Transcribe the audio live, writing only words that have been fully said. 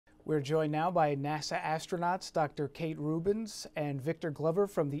We're joined now by NASA astronauts Dr. Kate Rubins and Victor Glover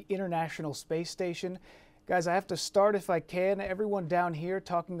from the International Space Station. Guys, I have to start, if I can, everyone down here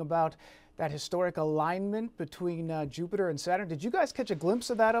talking about that historic alignment between Jupiter and Saturn. Did you guys catch a glimpse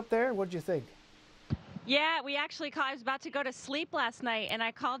of that up there? What did you think? Yeah, I was about to go to sleep last night, and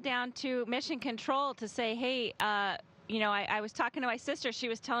I called down to Mission Control to say, hey, I was talking to my sister. She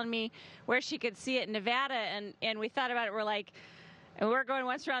was telling me where she could see it in Nevada, and we thought about it. We're like, and we're going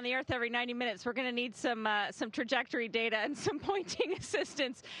once around the Earth every 90 minutes. We're going to need some trajectory data and some pointing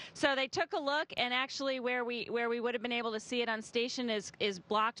assistance. So they took a look, and actually where we would have been able to see it on station is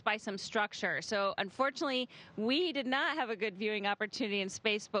blocked by some structure. So unfortunately, we did not have a good viewing opportunity in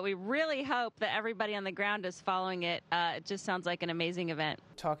space, but we really hope that everybody on the ground is following it. It just sounds like an amazing event.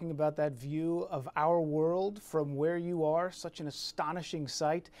 Talking about that view of our world from where you are, such an astonishing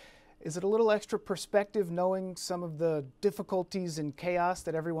sight. Is it a little extra perspective knowing some of the difficulties and chaos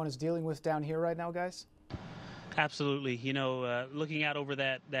that everyone is dealing with down here right now, guys? Absolutely. Looking out over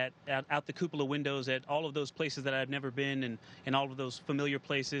out the cupola windows at all of those places that I've never been, and all of those familiar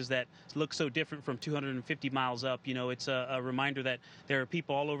places that look so different from 250 miles up, it's a reminder that there are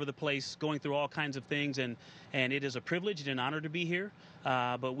people all over the place going through all kinds of things, and it is a privilege and an honor to be here.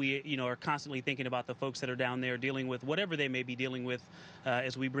 But we, are constantly thinking about the folks that are down there dealing with whatever they may be dealing with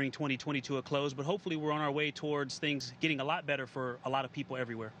as we bring 2020 to a close. But hopefully we're on our way towards things getting a lot better for a lot of people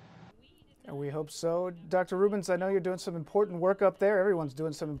everywhere. And we hope so. Dr. Rubins, I know you're doing some important work up there. Everyone's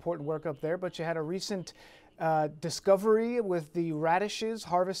doing some important work up there, but you had a recent discovery with the radishes,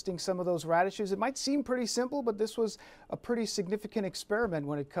 harvesting some of those radishes. It might seem pretty simple, but this was a pretty significant experiment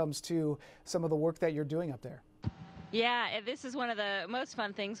when it comes to some of the work that you're doing up there. Yeah, this is one of the most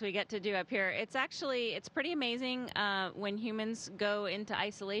fun things we get to do up here. It's pretty amazing when humans go into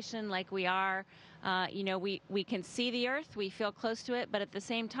isolation like we are. We can see the Earth, we feel close to it, but at the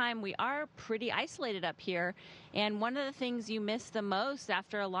same time, we are pretty isolated up here. And one of the things you miss the most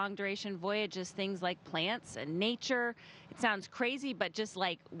after a long duration voyage is things like plants and nature. It sounds crazy, but just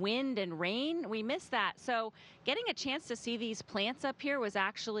like wind and rain, we miss that. So getting a chance to see these plants up here was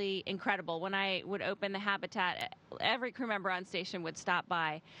actually incredible. When I would open the habitat, every crew member on station would stop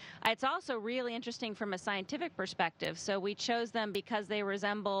by. It's also really interesting from a scientific perspective. So we chose them because they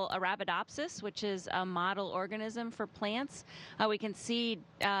resemble Arabidopsis, which is a model organism for plants. We can see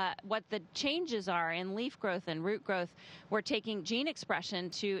what the changes are in leaf growth and root growth. We're taking gene expression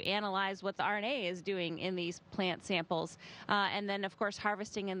to analyze what the RNA is doing in these plant samples, and then, of course,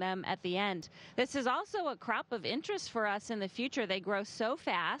 harvesting them at the end. This is also a crop of interest for us in the future. They grow so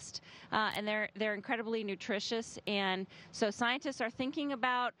fast, and they're incredibly nutritious, and so scientists are thinking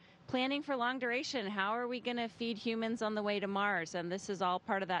about planning for long duration. How are we going to feed humans on the way to Mars? And this is all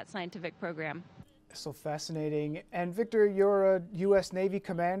part of that scientific program. So fascinating. And Victor, you're a U.S. Navy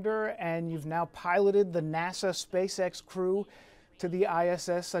commander, and you've now piloted the NASA SpaceX crew to the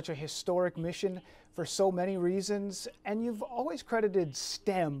ISS, such a historic mission for so many reasons. And you've always credited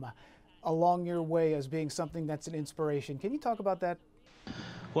STEM along your way as being something that's an inspiration. Can you talk about that?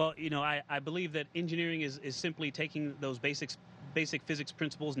 Well, I believe that engineering is simply taking those basic physics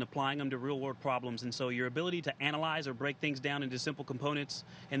principles and applying them to real-world problems. And so your ability to analyze or break things down into simple components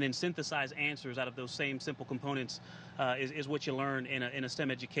and then synthesize answers out of those same simple components is what you learn in a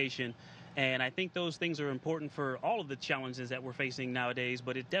STEM education. And I think those things are important for all of the challenges that we're facing nowadays,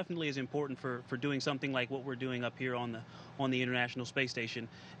 but it definitely is important for doing something like what we're doing up here on the International Space Station.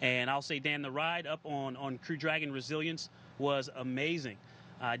 And I'll say, Dan, the ride up on Crew Dragon Resilience was amazing.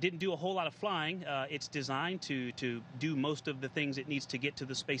 Didn't do a whole lot of flying. It's designed to do most of the things it needs to get to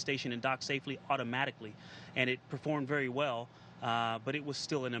the space station and dock safely automatically, and it performed very well, but it was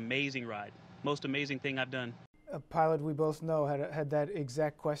still an amazing ride. Most amazing thing I've done. A pilot we both know had that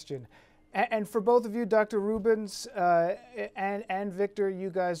exact question. And for both of you, Dr. Rubins and Victor,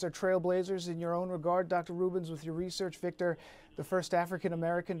 you guys are trailblazers in your own regard. Dr. Rubins, with your research, Victor, the first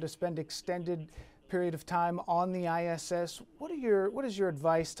African-American to spend extended period of time on the ISS. What is your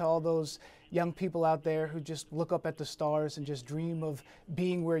advice to all those young people out there who just look up at the stars and just dream of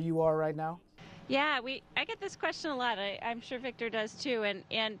being where you are right now? Yeah, I get this question a lot. I'm sure Victor does too.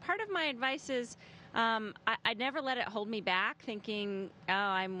 And part of my advice is I never let it hold me back, thinking, oh,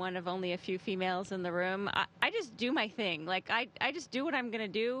 I'm one of only a few females in the room. I just do my thing. Like, I just do what I'm going to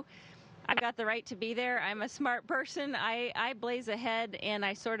do. I've got the right to be there. I'm a smart person. I blaze ahead, and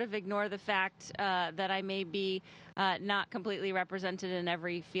I sort of ignore the fact that I may be not completely represented in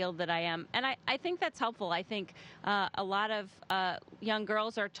every field that I am. And I think that's helpful. I think a lot of young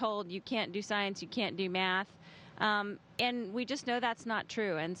girls are told you can't do science, you can't do math. And we just know that's not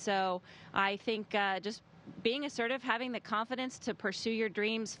true. And so I think just being assertive, having the confidence to pursue your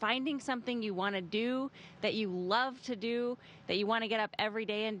dreams, finding something you want to do, that you love to do, that you want to get up every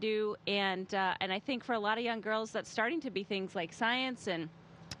day and do. And I think for a lot of young girls, that's starting to be things like science and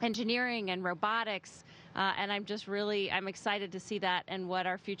engineering and robotics. And I'm excited to see that and what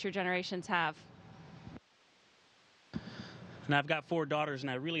our future generations have. And I've got 4 daughters,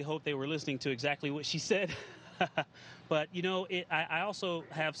 and I really hope they were listening to exactly what she said. But, you know, I also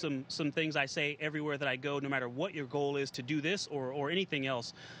have some things I say everywhere that I go, no matter what your goal is, to do this or anything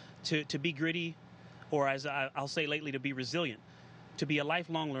else, to be gritty, or as I'll say lately, to be resilient, to be a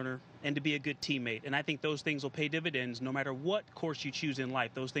lifelong learner, and to be a good teammate. And I think those things will pay dividends no matter what course you choose in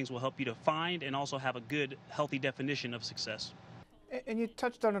life. Those things will help you to find and also have a good, healthy definition of success. And you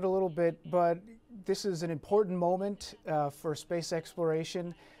touched on it a little bit, but this is an important moment for space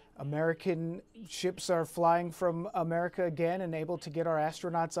exploration. American ships are flying from America again and able to get our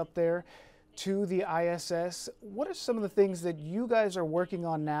astronauts up there to the ISS. What are some of the things that you guys are working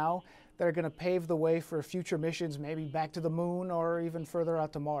on now that are going to pave the way for future missions, maybe back to the moon or even further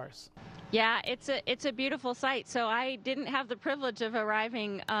out to Mars? Yeah, it's a beautiful sight. So I didn't have the privilege of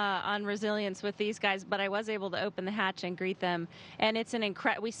arriving on Resilience with these guys, but I was able to open the hatch and greet them. And it's an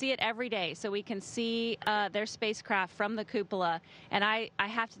we see it every day, so we can see their spacecraft from the cupola. And I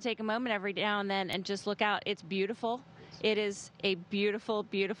have to take a moment every now and then and just look out. It's beautiful. It is a beautiful,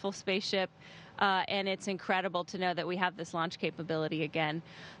 beautiful spaceship. And it's incredible to know that we have this launch capability again.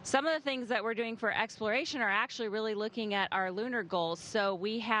 Some of the things that we're doing for exploration are actually really looking at our lunar goals. So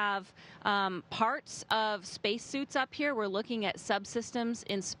we have parts of spacesuits up here. We're looking at subsystems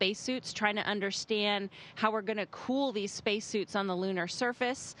in spacesuits, trying to understand how we're going to cool these spacesuits on the lunar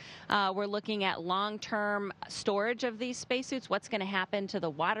surface. We're looking at long-term storage of these spacesuits, what's going to happen to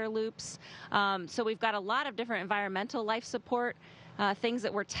the water loops. So we've got a lot of different environmental life support things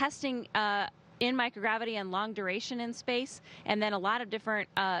that we're testing in microgravity and long duration in space, and then a lot of different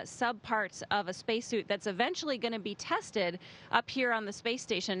subparts of a spacesuit that's eventually going to be tested up here on the space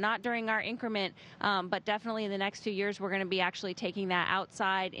station, not during our increment, but definitely in the next few years we're going to be actually taking that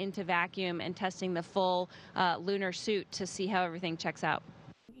outside into vacuum and testing the full lunar suit to see how everything checks out.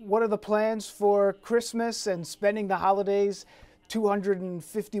 What are the plans for Christmas and spending the holidays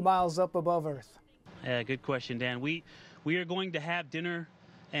 250 miles up above Earth? Good question, Dan. We are going to have dinner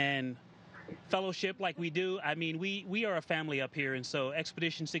and fellowship like we do. I mean, we are a family up here, and so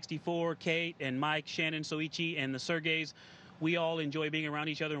Expedition 64, Kate and Mike, Shannon, Soichi, and the Sergeys, we all enjoy being around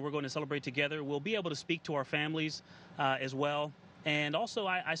each other, and we're going to celebrate together. We'll be able to speak to our families as well. And also,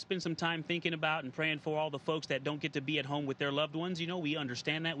 I spend some time thinking about and praying for all the folks that don't get to be at home with their loved ones. You know, we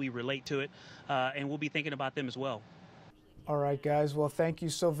understand that, we relate to it, and we'll be thinking about them as well. All right, guys. Well, thank you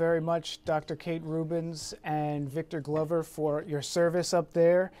so very much, Dr. Kate Rubins and Victor Glover, for your service up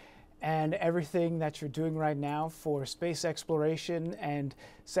there and everything that you're doing right now for space exploration and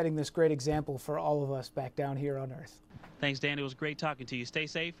setting this great example for all of us back down here on Earth. Thanks, Dan. It was great talking to you. Stay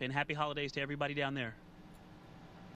safe, and happy holidays to everybody down there.